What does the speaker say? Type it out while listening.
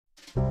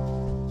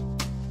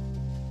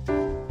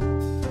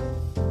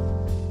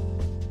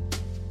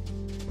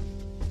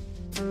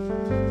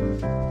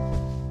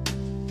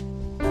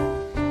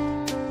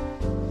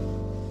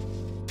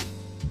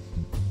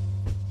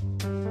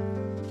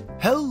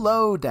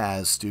Hello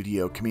Daz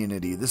Studio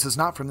community, this is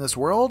Not From This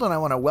World and I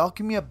want to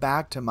welcome you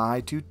back to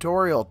my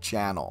tutorial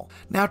channel.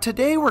 Now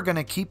today we're going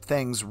to keep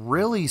things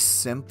really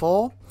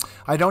simple.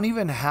 I don't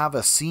even have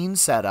a scene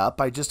set up,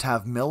 I just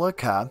have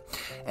Milika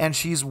and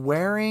she's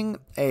wearing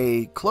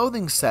a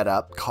clothing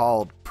setup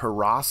called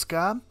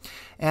Paraska,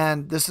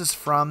 and this is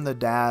from the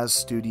Daz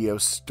Studio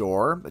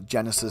store, a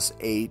Genesis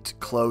 8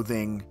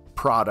 clothing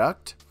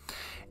product.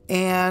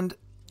 And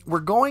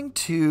we're going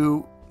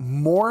to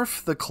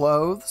morph the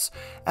clothes,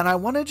 and I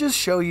want to just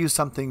show you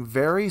something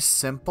very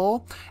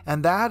simple,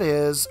 and that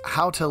is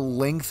how to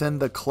lengthen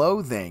the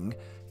clothing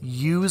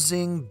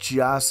using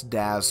just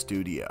Daz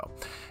Studio.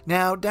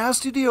 Now, Daz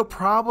Studio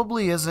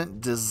probably isn't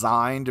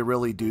designed to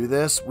really do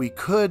this. We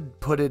could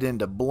put it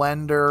into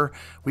Blender,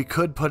 we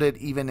could put it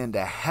even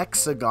into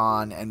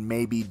Hexagon and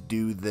maybe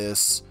do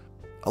this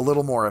a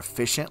little more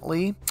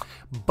efficiently,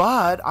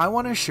 but I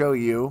want to show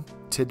you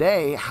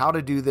today how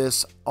to do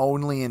this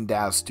only in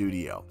Daz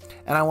Studio.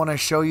 And I want to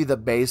show you the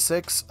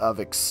basics of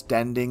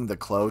extending the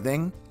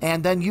clothing,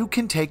 and then you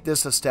can take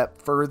this a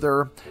step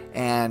further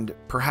and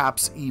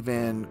perhaps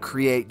even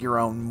create your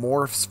own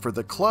morphs for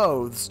the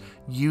clothes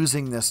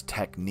using this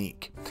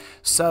technique.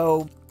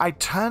 So I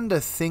tend to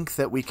think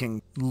that we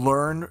can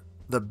learn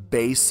the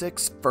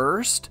basics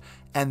first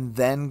and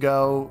then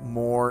go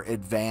more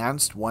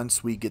advanced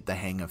once we get the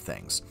hang of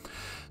things.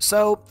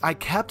 So I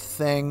kept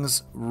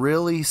things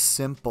really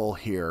simple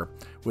here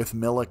with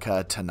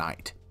Milika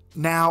tonight.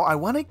 Now I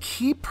want to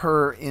keep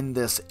her in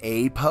this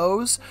A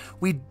pose.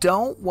 We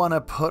don't want to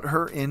put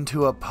her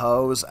into a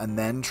pose and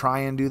then try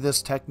and do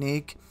this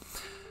technique.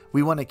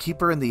 We want to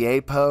keep her in the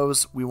A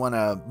pose. We want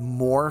to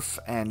morph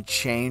and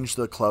change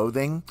the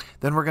clothing.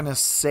 Then we're going to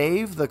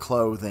save the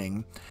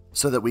clothing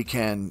so that we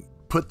can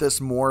put this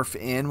morph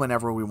in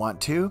whenever we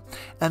want to,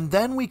 and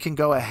then we can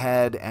go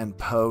ahead and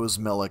pose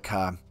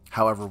Milika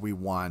however we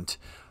want,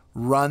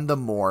 run the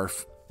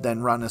morph,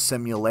 then run a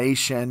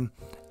simulation,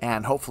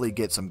 and hopefully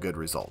get some good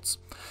results.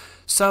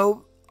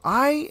 So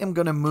I am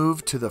going to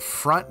move to the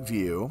front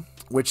view,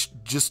 which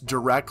just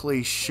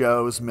directly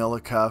shows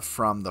Milika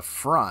from the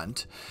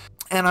front.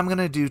 And I'm going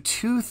to do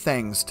two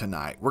things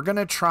tonight. We're going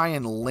to try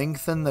and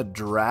lengthen the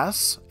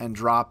dress and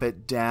drop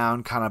it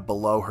down kind of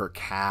below her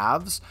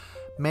calves.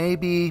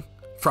 Maybe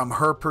from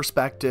her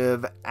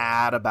perspective,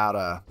 add about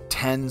a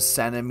 10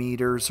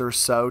 centimeters or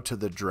so to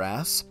the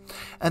dress.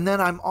 And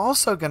then I'm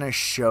also going to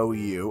show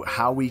you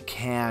how we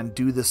can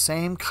do the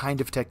same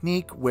kind of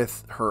technique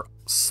with her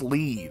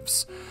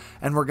sleeves.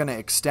 And we're going to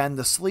extend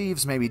the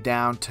sleeves maybe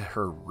down to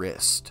her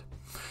wrist.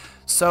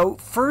 So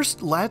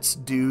first, let's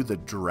do the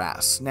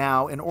dress.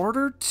 Now, in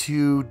order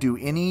to do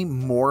any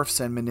morphs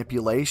and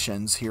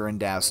manipulations here in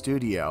Daz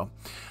Studio,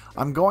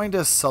 I'm going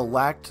to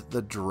select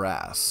the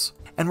dress.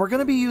 And we're going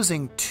to be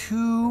using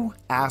two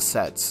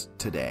assets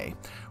today.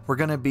 We're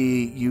going to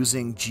be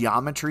using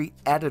Geometry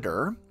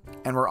Editor,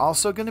 and we're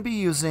also going to be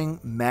using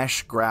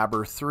Mesh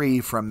Grabber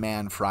 3 from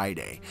Man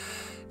Friday.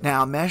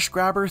 Now, Mesh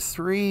Grabber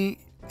 3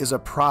 is a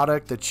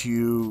product that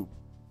you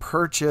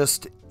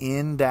purchased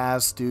in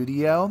Daz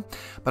Studio,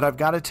 but I've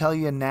got to tell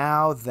you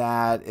now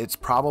that it's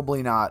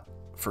probably not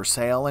for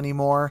sale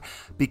anymore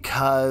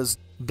because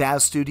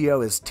Daz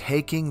Studio is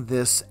taking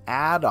this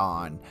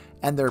add-on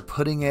and they're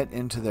putting it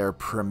into their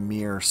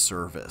Premier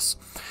service.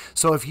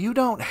 So if you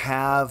don't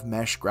have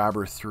Mesh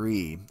Grabber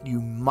 3,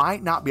 you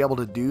might not be able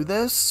to do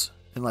this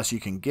unless you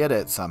can get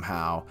it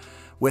somehow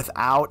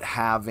without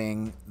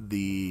having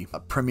the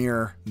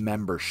Premier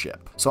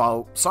membership.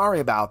 So sorry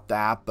about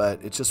that,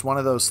 but it's just one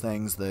of those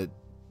things that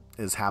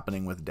is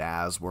happening with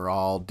Daz. We're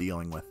all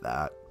dealing with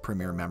that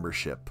Premier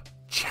membership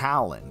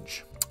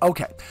challenge.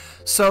 Okay,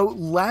 so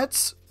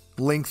let's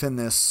lengthen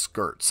this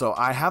skirt. So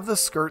I have the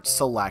skirt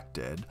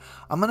selected.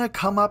 I'm going to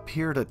come up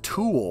here to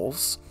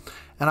Tools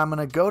and I'm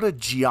going to go to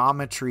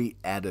Geometry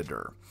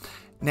Editor.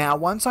 Now,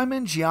 once I'm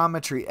in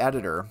Geometry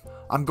Editor,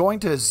 I'm going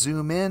to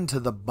zoom in to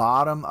the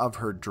bottom of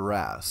her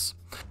dress.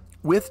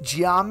 With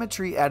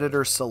Geometry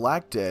Editor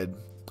selected,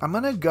 I'm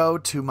going to go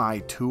to my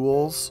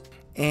Tools,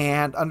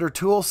 and under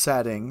Tool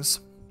Settings,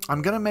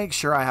 I'm going to make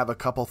sure I have a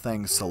couple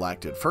things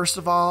selected. First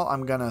of all,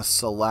 I'm going to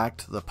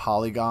select the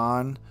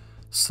polygon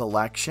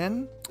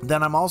selection.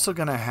 Then I'm also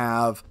going to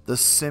have the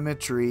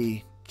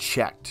symmetry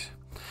checked.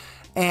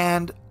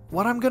 And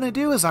what I'm going to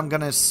do is I'm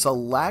going to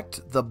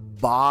select the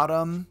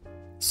bottom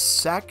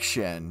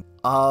section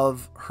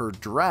of her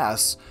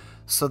dress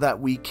so that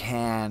we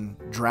can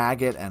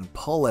drag it and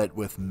pull it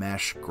with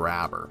Mesh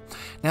Grabber.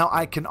 Now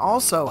I can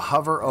also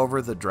hover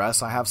over the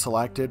dress I have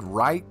selected,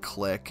 right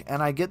click,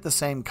 and I get the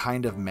same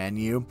kind of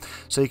menu.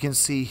 So you can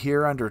see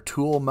here under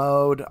Tool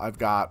Mode, I've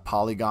got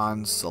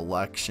Polygon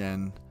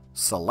Selection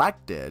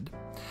selected.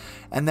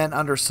 And then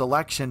under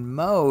Selection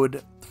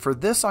Mode, for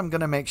this I'm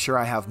going to make sure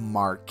I have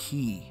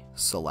Marquee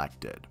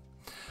selected.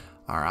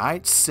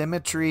 Alright,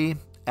 Symmetry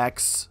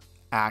X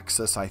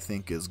axis I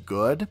think is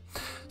good.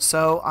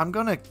 So I'm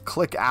going to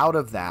click out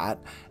of that,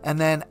 and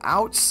then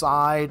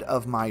outside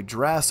of my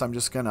dress I'm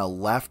just going to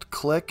left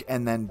click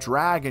and then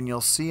drag, and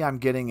you'll see I'm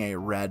getting a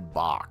red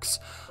box.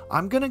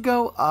 I'm going to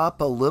go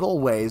up a little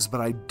ways, but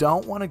I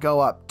don't want to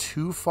go up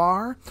too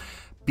far,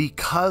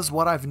 because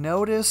what I've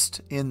noticed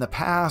in the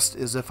past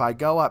is if I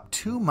go up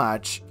too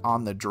much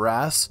on the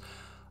dress,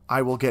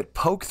 I will get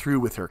poked through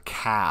with her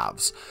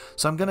calves.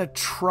 So I'm going to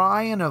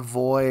try and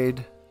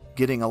avoid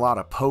getting a lot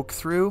of poke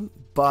through,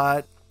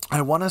 but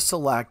I want to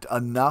select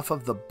enough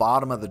of the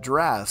bottom of the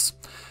dress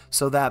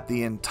so that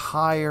the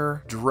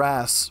entire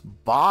dress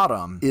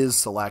bottom is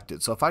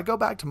selected. So if I go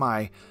back to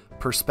my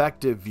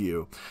perspective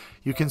view,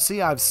 you can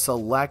see I've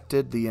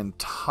selected the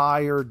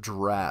entire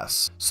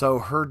dress. So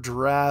her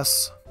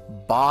dress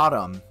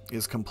bottom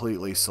is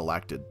completely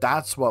selected.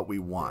 That's what we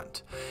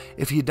want.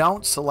 If you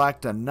don't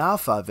select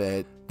enough of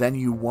it, then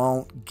you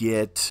won't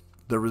get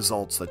the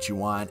results that you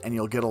want, and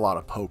you'll get a lot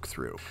of poke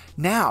through.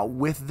 Now,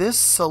 with this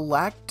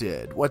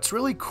selected, what's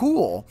really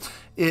cool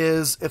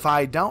is if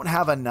I don't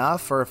have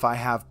enough or if I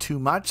have too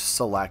much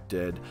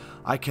selected,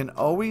 I can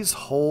always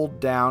hold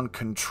down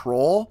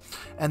Control,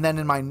 and then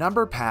in my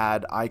number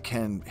pad, I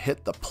can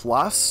hit the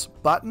plus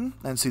button,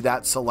 and see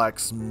that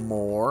selects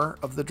more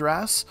of the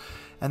dress.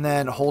 And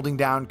then holding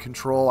down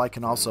Control, I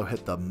can also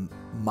hit the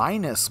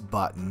minus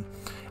button,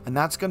 and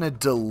that's going to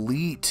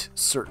delete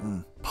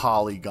certain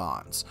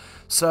polygons.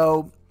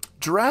 So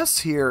dress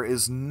here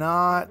is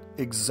not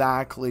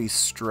exactly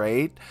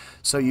straight.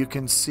 So you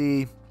can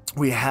see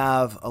we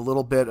have a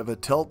little bit of a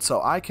tilt. So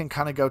I can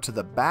kind of go to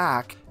the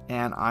back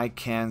and I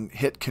can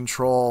hit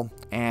Control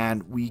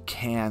and we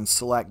can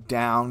select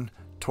down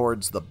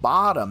towards the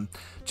bottom,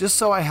 just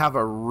so I have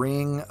a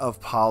ring of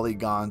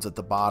polygons at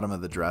the bottom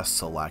of the dress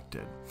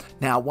selected.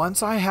 Now,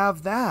 once I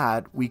have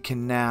that, we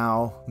can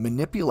now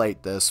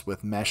manipulate this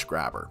with Mesh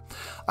Grabber.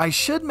 I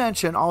should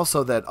mention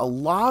also that a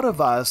lot of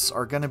us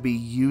are going to be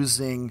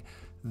using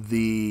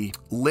the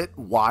lit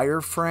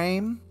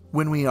wireframe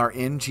when we are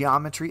in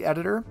Geometry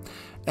Editor,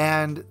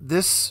 and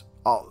this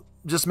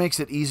just makes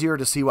it easier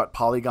to see what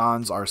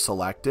polygons are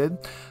selected.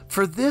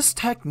 For this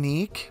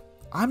technique,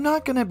 I'm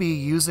not going to be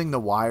using the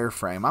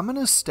wireframe. I'm going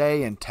to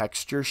stay in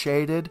texture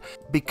shaded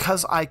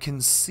because I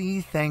can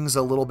see things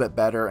a little bit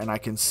better, and I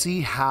can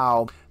see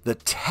how the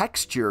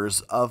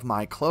textures of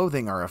my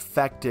clothing are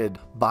affected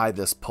by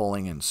this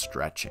pulling and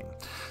stretching.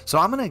 So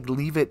I'm going to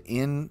leave it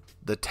in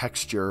the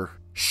texture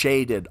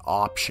shaded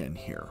option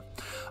here.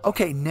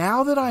 Okay,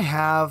 now that I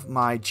have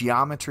my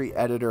Geometry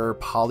Editor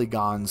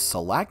polygons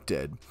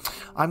selected,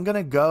 I'm going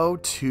to go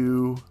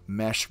to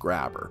Mesh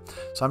Grabber.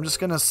 So I'm just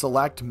going to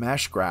select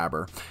Mesh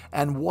Grabber,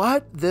 and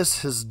what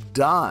this has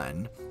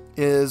done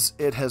is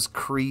it has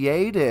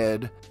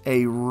created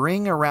a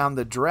ring around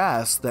the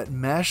dress that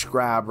Mesh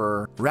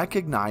Grabber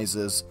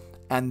recognizes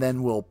and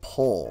then will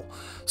pull.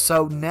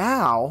 So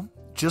now,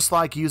 just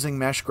like using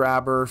Mesh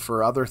Grabber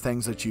for other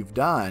things that you've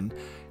done,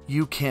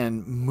 you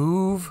can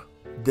move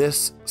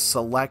this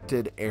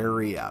selected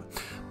area,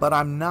 but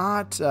I'm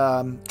not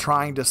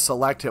trying to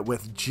select it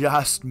with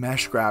just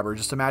Mesh Grabber.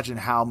 Just imagine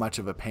how much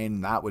of a pain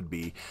that would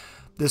be.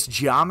 This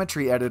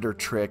Geometry Editor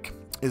trick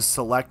is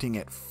selecting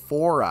it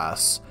for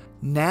us.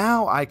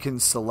 Now I can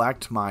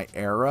select my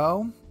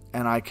arrow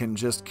and I can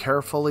just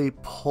carefully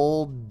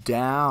pull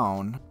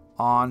down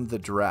on the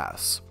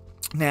dress.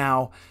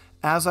 Now,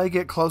 as I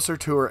get closer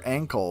to her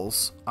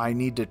ankles, I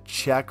need to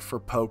check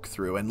for poke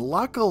through. And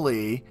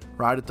luckily,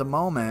 right at the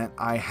moment,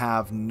 I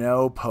have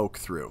no poke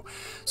through.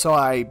 So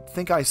I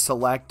think I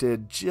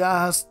selected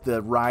just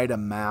the right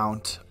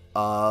amount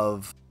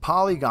of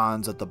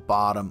polygons at the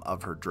bottom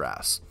of her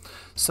dress.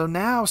 So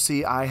now,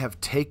 see, I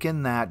have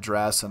taken that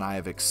dress and I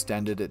have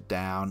extended it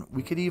down.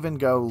 We could even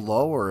go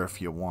lower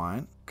if you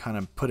want, kind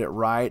of put it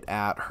right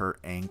at her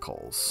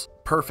ankles.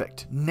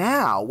 Perfect.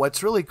 Now,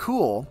 what's really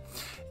cool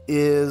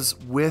is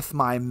with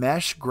my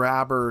Mesh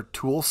Grabber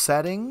tool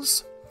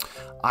settings,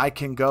 I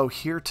can go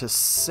here to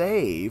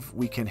save.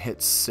 We can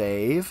hit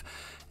save,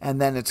 and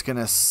then it's going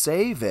to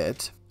save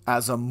it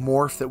as a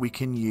morph that we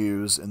can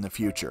use in the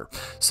future.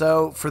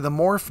 So for the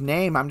morph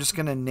name, I'm just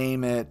going to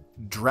name it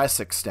dress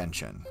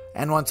extension.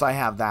 And once I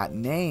have that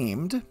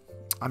named,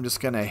 I'm just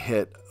going to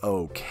hit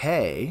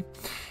OK.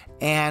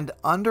 And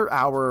under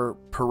our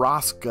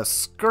Piroska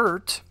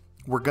skirt,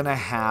 we're going to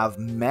have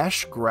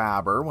Mesh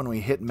Grabber. When we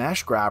hit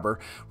Mesh Grabber,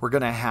 we're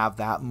going to have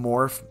that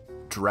morph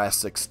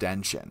dress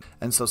extension.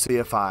 And so see,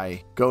 if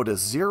I go to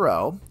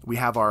 0, we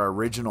have our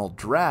original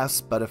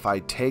dress, but if I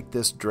take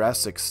this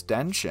dress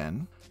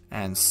extension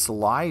and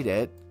slide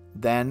it,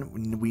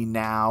 then we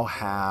now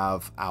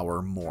have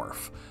our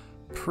morph.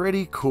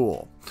 Pretty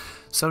cool.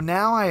 So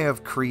now I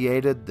have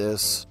created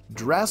this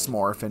dress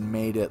morph and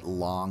made it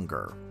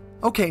longer.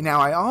 Okay, now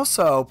I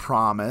also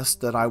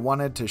promised that I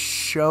wanted to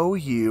show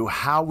you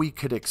how we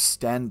could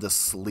extend the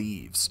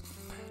sleeves.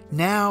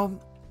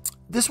 Now,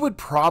 this would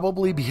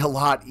probably be a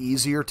lot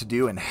easier to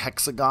do in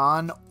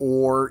Hexagon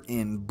or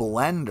in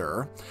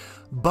Blender,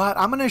 but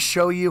I'm going to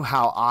show you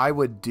how I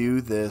would do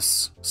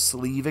this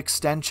sleeve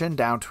extension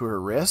down to her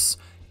wrists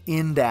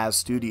in Daz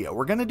Studio.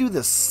 We're going to do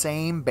the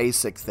same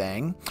basic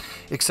thing,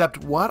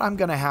 except what I'm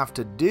going to have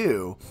to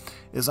do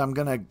is I'm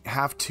going to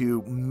have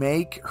to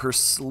make her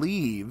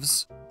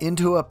sleeves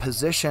into a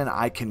position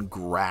I can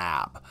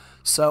grab.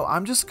 So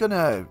I'm just going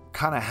to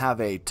kind of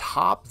have a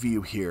top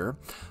view here.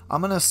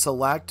 I'm going to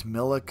select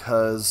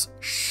Milika's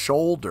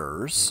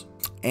shoulders,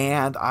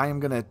 and I'm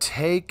going to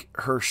take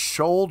her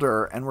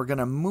shoulder and we're going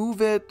to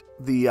move it.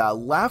 The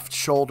left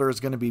shoulder is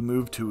going to be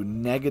moved to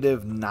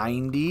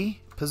 -90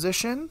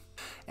 position.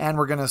 And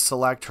we're going to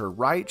select her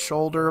right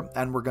shoulder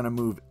and we're going to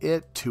move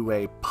it to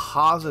a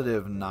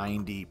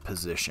 +90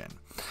 position.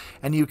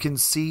 And you can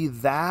see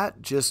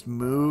that just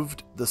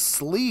moved the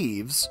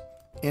sleeves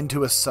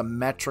into a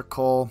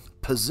symmetrical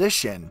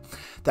position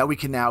that we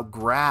can now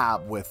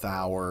grab with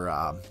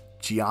our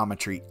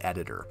geometry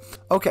editor.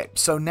 Okay,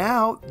 so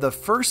now the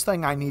first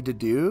thing I need to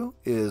do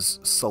is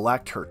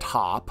select her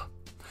top.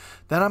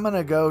 Then I'm going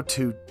to go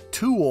to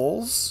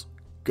Tools,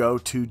 go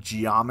to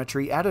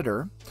Geometry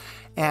Editor,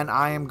 and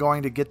I am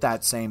going to get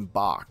that same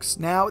box.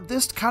 Now,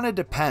 this kind of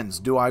depends.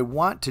 Do I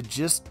want to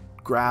just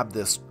grab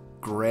this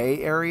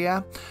gray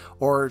area,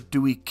 or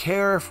do we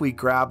care if we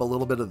grab a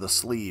little bit of the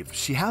sleeve?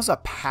 She has a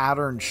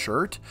patterned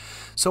shirt,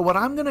 so what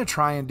I'm going to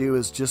try and do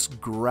is just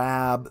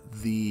grab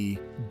the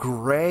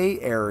gray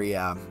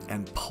area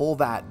and pull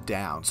that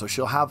down, so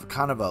she'll have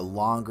kind of a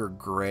longer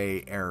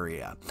gray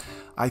area.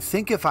 I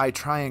think if I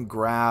try and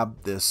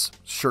grab this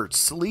shirt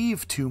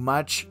sleeve too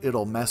much,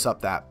 it'll mess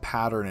up that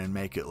pattern and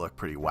make it look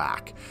pretty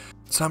whack.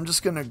 So I'm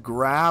just going to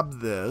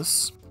grab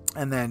this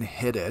and then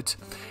hit it,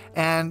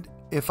 and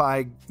if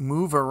I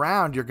move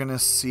around, you're going to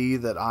see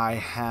that I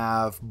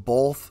have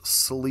both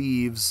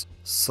sleeves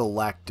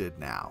selected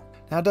now.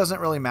 Now, it doesn't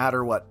really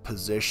matter what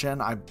position.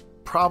 I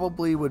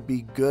probably would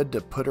be good to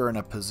put her in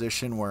a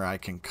position where I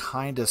can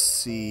kind of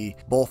see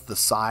both the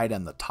side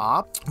and the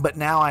top. But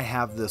now I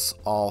have this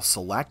all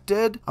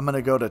selected. I'm going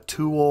to go to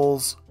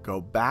Tools,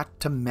 go back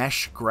to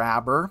Mesh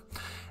Grabber.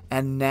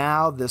 And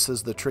now this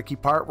is the tricky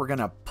part. We're going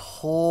to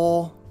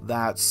pull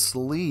that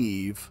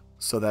sleeve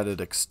so that it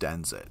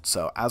extends it.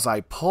 So as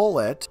I pull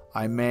it,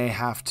 I may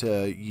have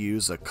to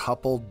use a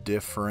couple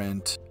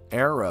different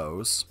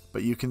arrows,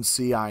 but you can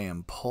see I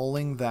am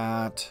pulling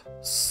that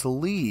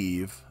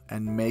sleeve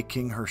and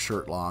making her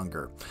shirt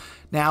longer.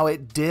 Now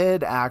it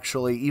did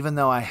actually, even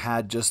though I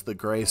had just the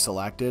gray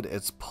selected,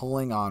 it's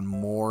pulling on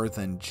more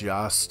than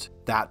just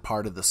that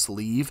part of the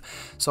sleeve.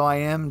 So I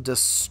am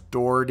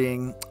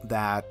distorting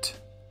that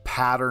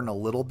pattern a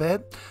little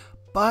bit,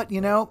 but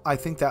you know, I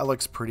think that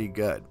looks pretty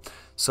good.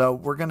 So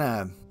we're going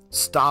to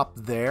stop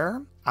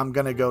there. I'm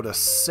going to go to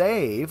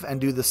Save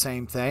and do the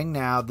same thing.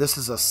 Now this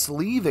is a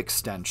sleeve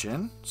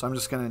extension, so I'm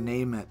just going to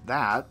name it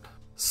that,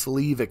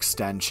 sleeve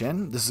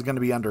extension. This is going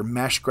to be under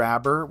Mesh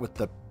Grabber with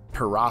the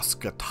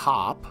Piroska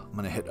top. I'm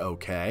going to hit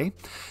OK.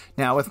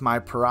 Now with my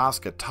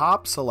Piroska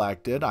top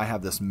selected, I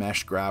have this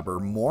Mesh Grabber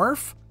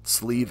morph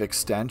sleeve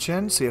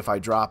extension. See if I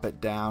drop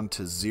it down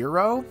to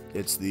 0,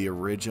 it's the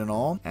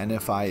original. And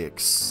if I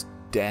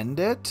extend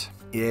it,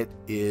 it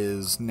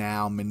is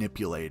now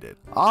manipulated.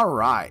 All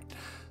right,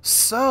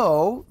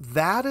 so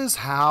that is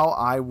how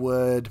I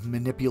would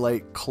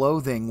manipulate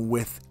clothing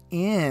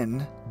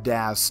within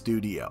Daz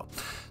Studio.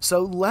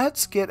 So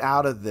let's get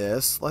out of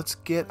this. Let's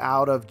get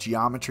out of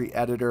Geometry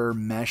Editor,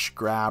 Mesh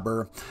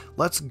Grabber.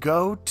 Let's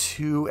go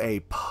to a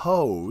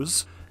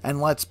pose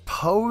and let's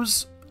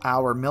pose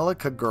our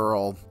Milika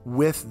girl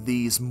with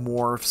these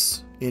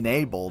morphs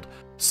enabled.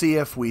 See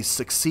if we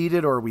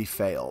succeeded or we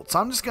failed. So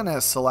I'm just going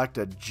to select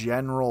a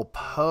general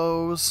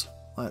pose.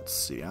 Let's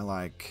see,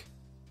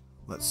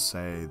 let's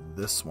say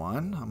this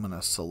one. I'm going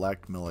to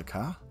select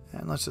Milika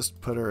and let's just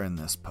put her in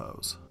this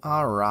pose.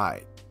 All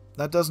right,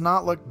 that does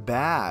not look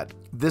bad.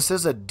 This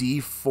is a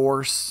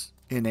D-Force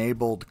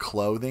enabled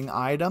clothing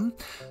item,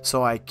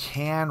 so I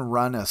can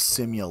run a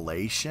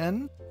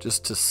simulation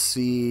just to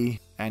see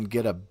and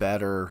get a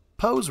better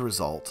pose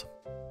result.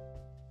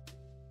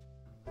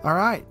 All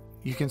right.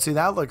 You can see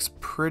that looks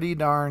pretty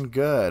darn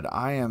good.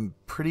 I am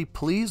pretty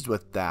pleased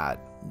with that.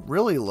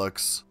 Really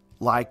looks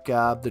like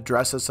the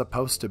dress is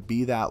supposed to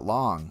be that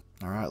long.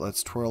 All right,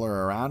 let's twirl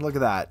her around. Look at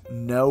that.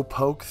 No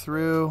poke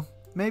through.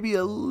 Maybe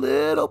a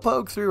little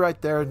poke through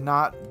right there.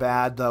 Not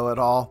bad though at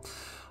all.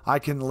 I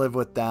can live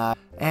with that.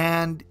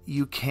 And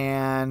you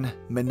can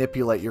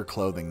manipulate your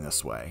clothing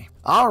this way.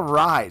 All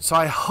right, so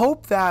I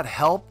hope that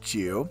helped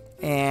you.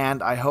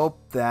 And I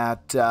hope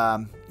that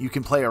you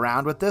can play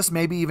around with this,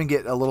 maybe even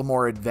get a little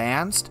more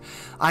advanced.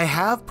 I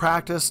have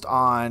practiced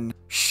on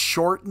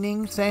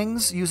shortening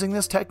things using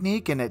this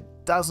technique, and it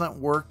doesn't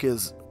work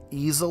as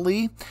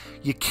easily.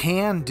 You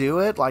can do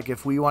it, like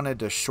if we wanted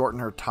to shorten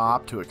her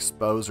top to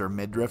expose her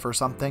midriff or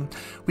something,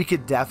 we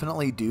could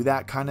definitely do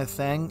that kind of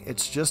thing.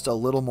 It's just a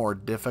little more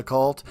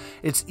difficult.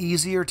 It's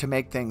easier to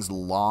make things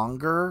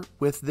longer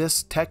with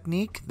this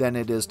technique than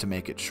it is to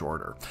make it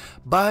shorter,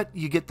 but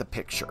you get the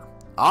picture.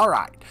 All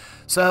right,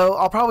 so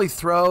I'll probably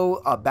throw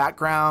a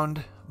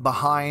background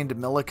behind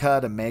Milika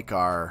to make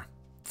our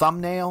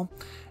thumbnail,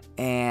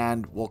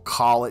 and we'll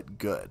call it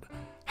good.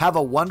 Have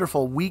a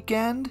wonderful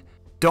weekend.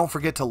 Don't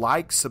forget to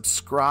like,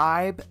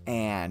 subscribe,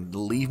 and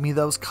leave me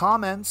those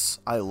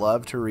comments. I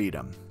love to read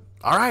them.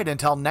 All right,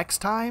 until next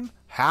time,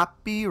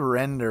 happy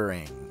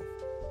rendering.